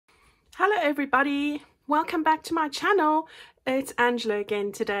Hello everybody, welcome back to my channel. It's Angela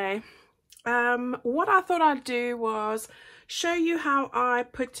again today. What I thought I'd do was show you how I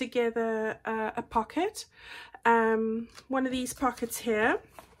put together a pocket. One of these pockets here,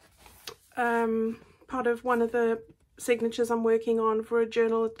 part of one of the signatures I'm working on for a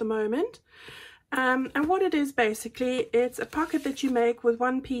journal at the moment. And what it is basically, it's a pocket that you make with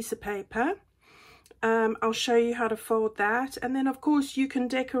one piece of paper. I'll show you how to fold that, and then of course you can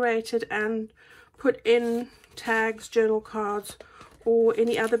decorate it and put in tags, journal cards, or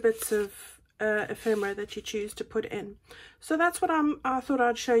any other bits of ephemera that you choose to put in. So that's what I thought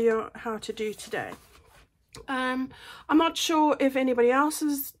I'd show you how to do today. I'm not sure if anybody else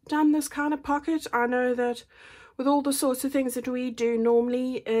has done this kind of pocket. I know that with all the sorts of things that we do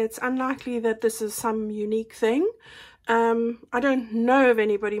normally, it's unlikely that this is some unique thing. I don't know of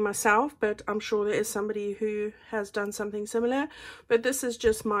anybody myself, but I'm sure there is somebody who has done something similar. But this is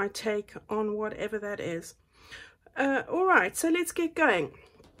just my take on whatever that is. All right, so let's get going.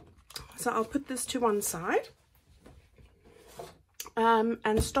 So I'll put this to one side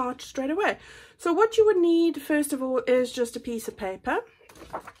and start straight away. So what you would need first of all is just a piece of paper.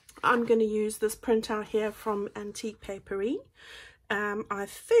 I'm going to use this printout here from Antique Paperie. I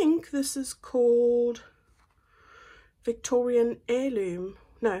think this is called Victorian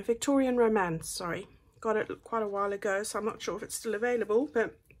Victorian Romance, sorry. Got it quite a while ago, so I'm not sure if it's still available,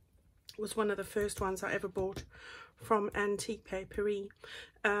 but it was one of the first ones I ever bought from Antique Paperie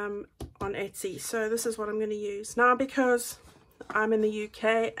on Etsy. So this is what I'm going to use. Now, because I'm in the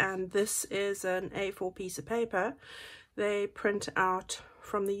UK and this is an A4 piece of paper, they print out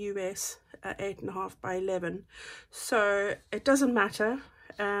from the US at 8.5 by 11. So it doesn't matter.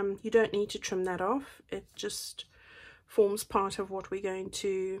 You don't need to trim that off. It just forms part of what we're going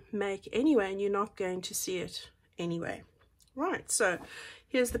to make anyway, and you're not going to see it anyway. Right, so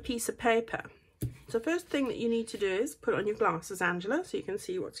here's the piece of paper. So first thing that you need to do is put on your glasses, Angela, so you can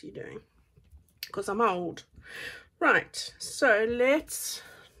see what you're doing, because I'm old. Right, so let's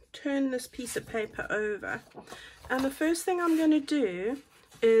turn this piece of paper over, and the first thing I'm going to do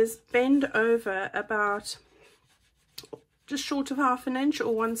is bend over about just short of 1/2 inch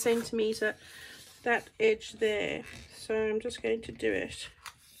or 1 centimeter that edge there. So I'm just going to do it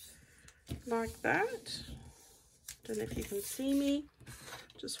like that. Don't know if you can see me.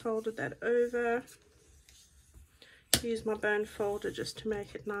 Just folded that over. Use my bone folder just to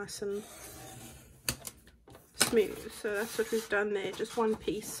make it nice and smooth. So that's what we've done there, just one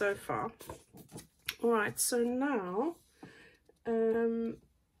piece so far. Alright, so now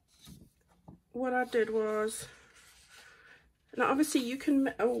what I did was, now obviously you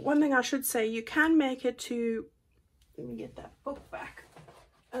can, one thing I should say, you can make it to, let me get that book back,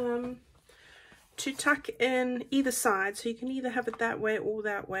 to tuck in either side, so you can either have it that way or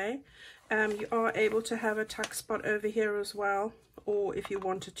that way. You are able to have a tuck spot over here as well, or if you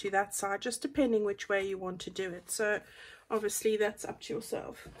wanted to that side, just depending which way you want to do it. So obviously that's up to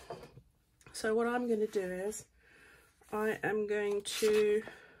yourself. So what I'm going to do is I am going to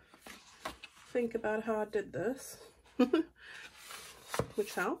think about how I did this,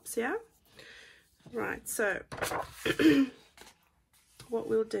 which helps, yeah. Right, so what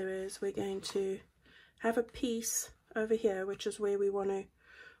we'll do is we're going to have a piece over here, which is where we want to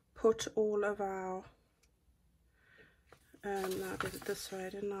put all of our, I did it this way,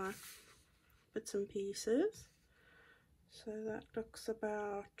 didn't I? Bits and pieces. So that looks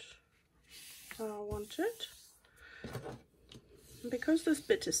about how I want it. And because this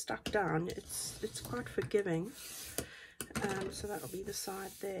bit is stuck down, it's quite forgiving. So that'll be the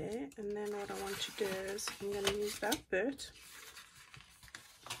side there, and then what I want to do is I'm going to use that bit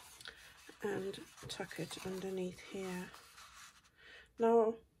and tuck it underneath here.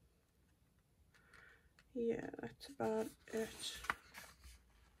 Now, yeah, that's about it.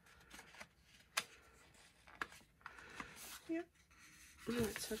 Yep.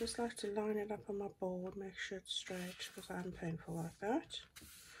 Right, so I just like to line it up on my board, make sure it's straight, because I'm painful like that.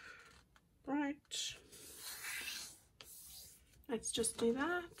 Right. Let's just do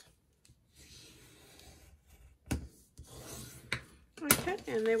that. Okay,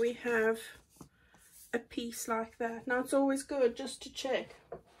 and there we have a piece like that. Now it's always good just to check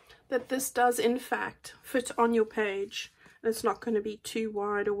that this does in fact fit on your page. It's not going to be too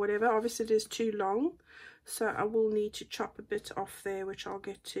wide or whatever. Obviously it is too long, so I will need to chop a bit off there, which I'll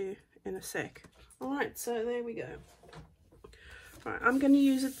get to in a sec. Alright, so there we go. Right, I'm going to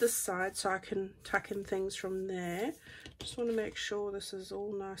use it this side so I can tuck in things from there. Just want to make sure this is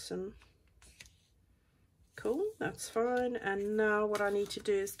all nice and cool. That's fine. And now what I need to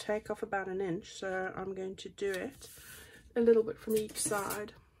do is take off about 1 inch. So I'm going to do it a little bit from each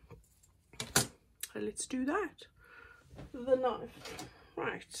side. So let's do that. The knife.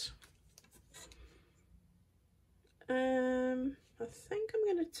 Right. I think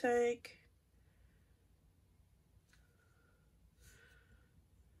I'm going to take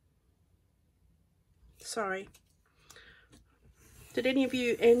sorry. Did any of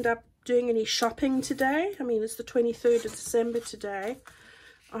you end up doing any shopping today? I mean, it's the 23rd of December today.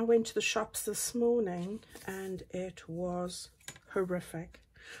 I went to the shops this morning and it was horrific.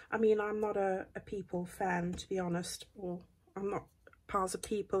 I mean, I'm not a people fan, to be honest, or I'm not piles of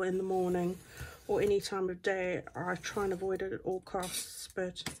people in the morning or any time of day. I try and avoid it at all costs,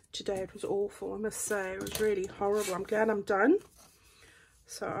 but today it was awful, I must say. It was really horrible. I'm glad I'm done.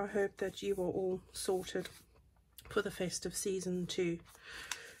 So I hope that you are all sorted for the festive season too.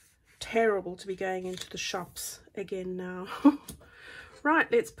 Terrible to be going into the shops again now.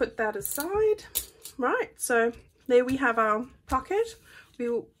 Right, let's put that aside. Right, so there we have our pocket.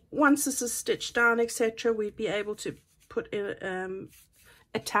 Once this is stitched down, etc., we'd be able to put in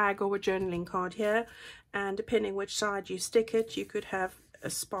a tag or a journaling card here, and depending which side you stick it, you could have a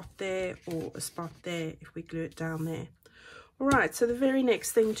spot there or a spot there if we glue it down there. All right, so the very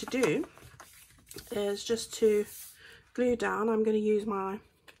next thing to do is just to glue down. I'm going to use my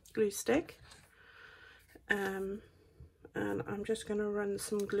glue stick, and I'm just going to run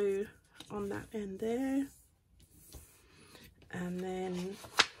some glue on that end there, and then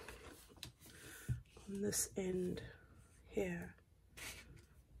on this end here.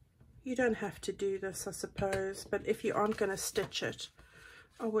 You don't have to do this, I suppose, but if you aren't going to stitch it,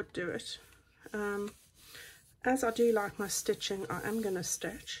 I would do it. As I do like my stitching, I am going to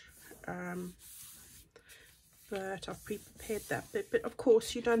stitch, but I've prepared that bit. But of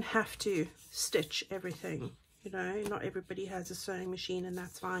course, you don't have to stitch everything. You know, not everybody has a sewing machine, and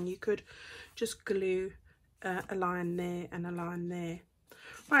that's fine. You could just glue a line there and a line there.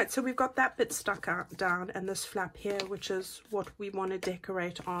 Right, so we've got that bit stuck out down, and this flap here, which is what we want to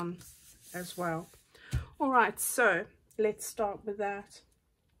decorate on as well. All right, so let's start with that.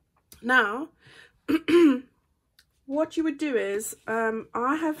 Now, what you would do is,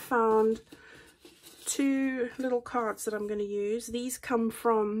 I have found 2 little cards that I'm going to use. These come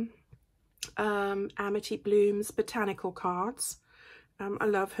from Amity Bloom's botanical cards. I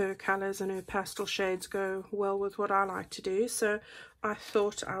love her colours, and her pastel shades go well with what I like to do. So I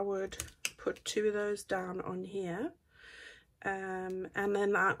thought I would put 2 of those down on here. And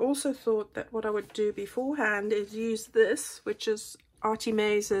then I also thought that what I would do beforehand is use this, which is Artie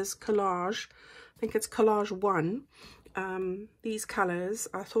Maze's collage. I think it's collage 1. These colours,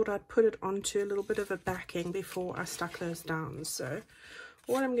 I thought I'd put it onto a little bit of a backing before I stuck those down. So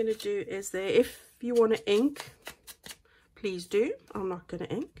what I'm going to do is there, if you want to ink, please do. I'm not going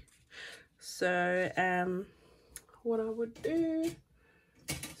to ink. So what I would do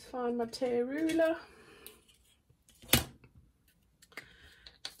is find my tear ruler.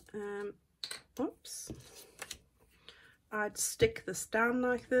 Oops. I'd stick this down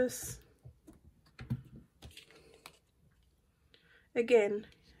like this. Again,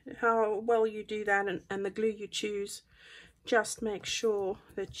 how well you do that and the glue you choose, just make sure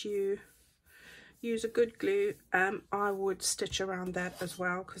that you use a good glue. I would stitch around that as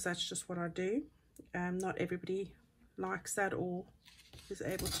well, because that's just what I do. Not everybody likes that or is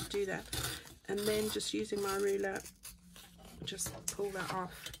able to do that. And then just using my ruler, just pull that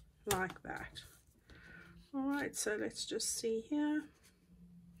off like that. All right, so let's just see here.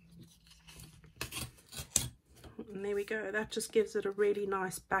 And there we go. That just gives it a really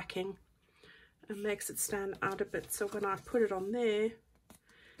nice backing and makes it stand out a bit. So when I put it on there,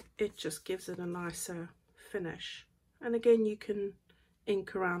 it just gives it a nicer finish. And again, you can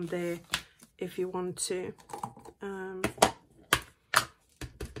ink around there if you want to.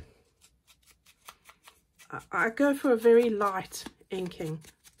 I go for a very light inking,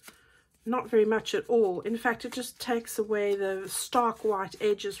 not very much at all. In fact, it just takes away the stark white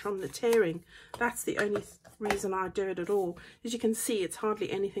edges from the tearing. That's the only reason I do it at all. As you can see, it's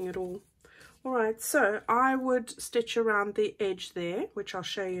hardly anything at all. All right, so I would stitch around the edge there, which I'll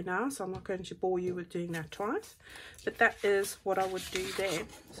show you now, so I'm not going to bore you with doing that twice, but that is what I would do there.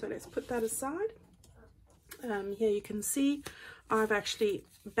 So let's put that aside. Here you can see I've actually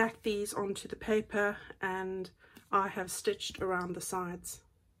backed these onto the paper, and I have stitched around the sides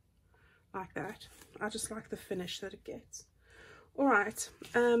like that. I just like the finish that it gets. All right,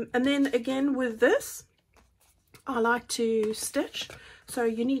 and then again with this, I like to stitch. So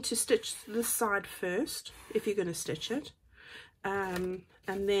you need to stitch this side first if you're going to stitch it, and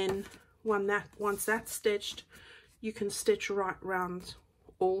then once that's stitched, you can stitch right round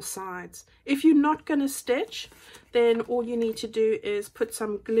all sides. If you're not going to stitch, then all you need to do is put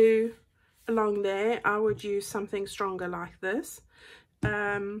some glue along there, I would use something stronger like this,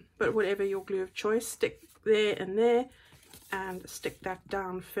 but whatever your glue of choice, stick there and there and stick that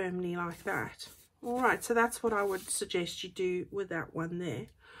down firmly like that. All right, so that's what I would suggest you do with that one there.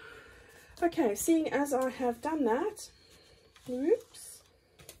 Okay, seeing as I have done that, oops,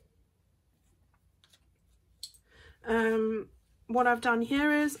 what I've done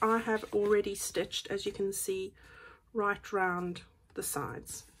here is I have already stitched, as you can see, right round the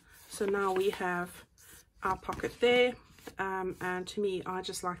sides. So now we have our pocket there, and to me, I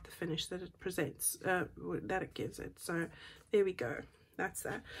just like the finish that it presents, that it gives it. So there we go, that's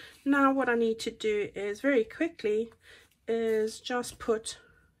that. Now what I need to do is very quickly is just put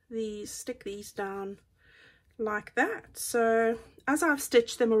these, stick these down like that. So as I've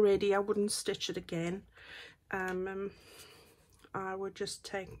stitched them already, I wouldn't stitch it again. I would just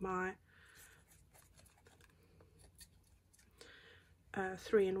take my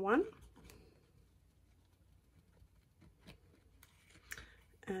 3-in-1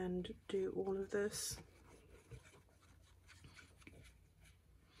 and do all of this.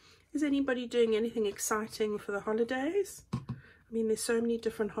 Is anybody doing anything exciting for the holidays? I mean, there's so many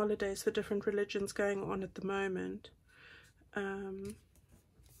different holidays for different religions going on at the moment.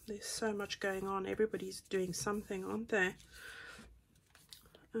 There's so much going on. Everybody's doing something, aren't they?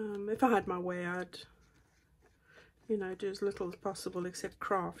 If I had my way, I'd, you know, do as little as possible except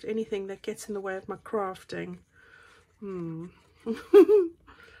craft. Anything that gets in the way of my crafting. My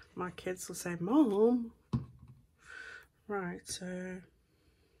kids will say, Mom. Right, so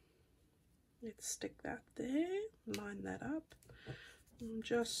let's stick that there, line that up. I'm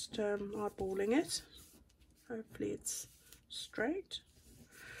just eyeballing it. Hopefully it's straight.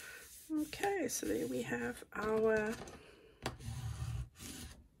 Okay, so there we have our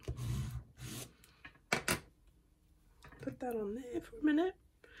put that on there for a minute.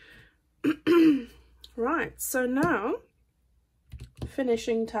 Right, so now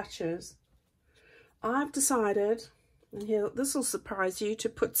finishing touches. I've decided, and here, this will surprise you, to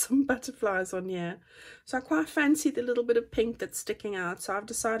put some butterflies on here. So I quite fancy the little bit of pink that's sticking out. So I've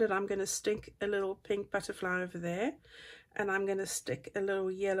decided I'm going to stick a little pink butterfly over there. And I'm going to stick a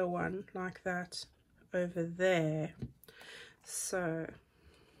little yellow one like that over there. So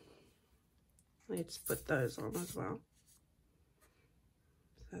let's put those on as well.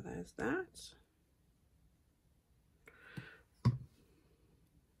 So there's that. I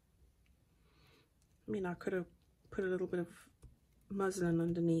mean, I could have put a little bit of muslin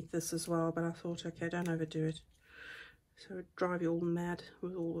underneath this as well, but I thought, okay, don't overdo it. So it would drive you all mad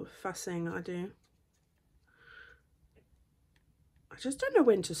with all the fussing I do. I just don't know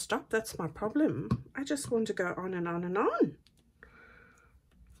when to stop. That's my problem. I just want to go on and on and on.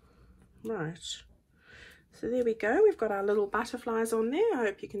 Right. So there we go. We've got our little butterflies on there. I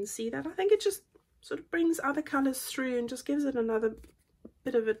hope you can see that. I think it just sort of brings other colours through and just gives it another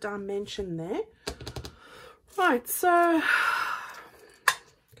bit of a dimension there. Right, so,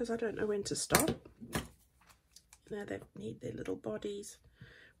 because I don't know when to stop. Now they need their little bodies.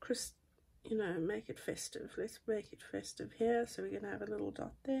 You know, make it festive. Let's make it festive here. So we're going to have a little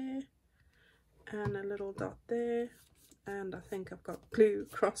dot there and a little dot there. And I think I've got glue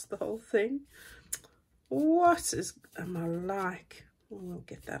across the whole thing. What am I like? Well, we'll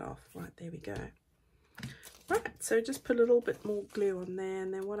get that off. Right, there we go. Right, so just put a little bit more glue on there.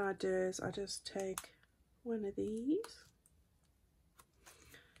 And then what I do is I just take one of these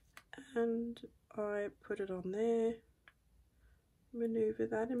and I put it on there. Maneuver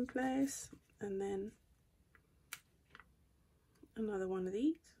that in place, and then another one of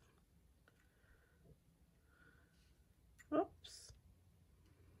these. Oops.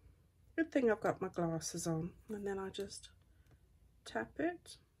 Good thing I've got my glasses on. And then I just tap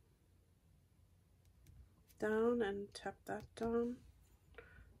it down and tap that down.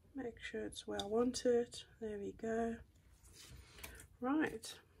 Make sure it's where I want it. There we go.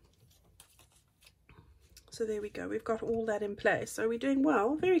 Right. So there we go, we've got all that in place. So we're doing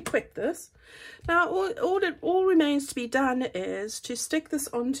well, very quick this. Now all remains to be done is to stick this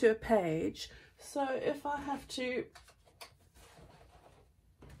onto a page. So if I have to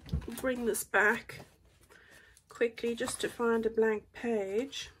bring this back quickly just to find a blank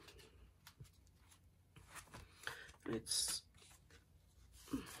page.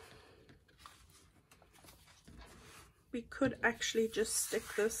 We could actually just stick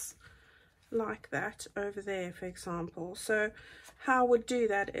this like that over there, for example. So how I would do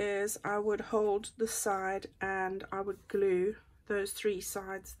that is I would hold the side and I would glue those 3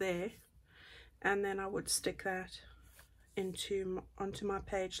 sides there, and then I would stick that onto my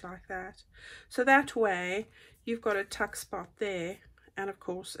page like that. So that way you've got a tuck spot there and of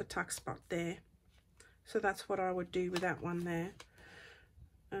course a tuck spot there. So that's what I would do with that one there.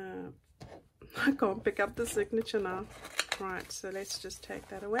 I can't pick up the signature now. Right, so let's just take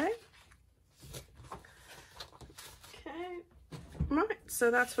that away. Okay, right,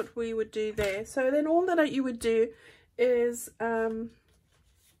 so that's what we would do there. So then all that you would do is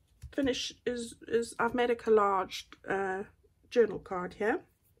finish is I've made a collage journal card here,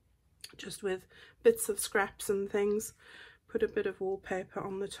 just with bits of scraps and things. Put a bit of wallpaper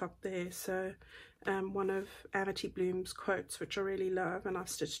on the top there. So one of Amity Bloom's quotes, which I really love, and I've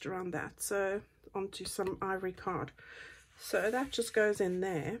stitched around that, so onto some ivory card. So that just goes in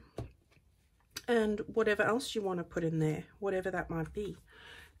there, and whatever else you want to put in there, whatever that might be.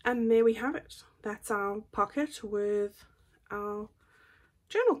 And there we have it. That's our pocket with our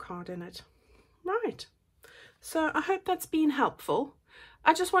journal card in it. Right, so I hope that's been helpful.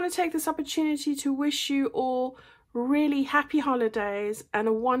 I just want to take this opportunity to wish you all really happy holidays and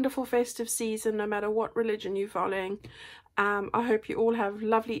a wonderful festive season, no matter what religion you're following. I hope you all have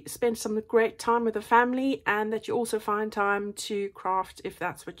spend some great time with the family, and that you also find time to craft if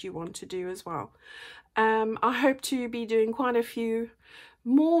that's what you want to do as well. I hope to be doing quite a few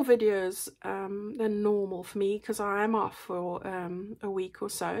more videos than normal for me, because I am off for a week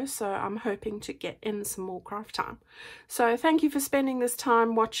or so, so I'm hoping to get in some more craft time. So thank you for spending this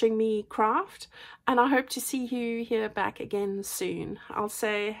time watching me craft, and I hope to see you here back again soon. I'll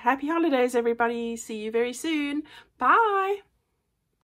say happy holidays everybody, see you very soon, bye.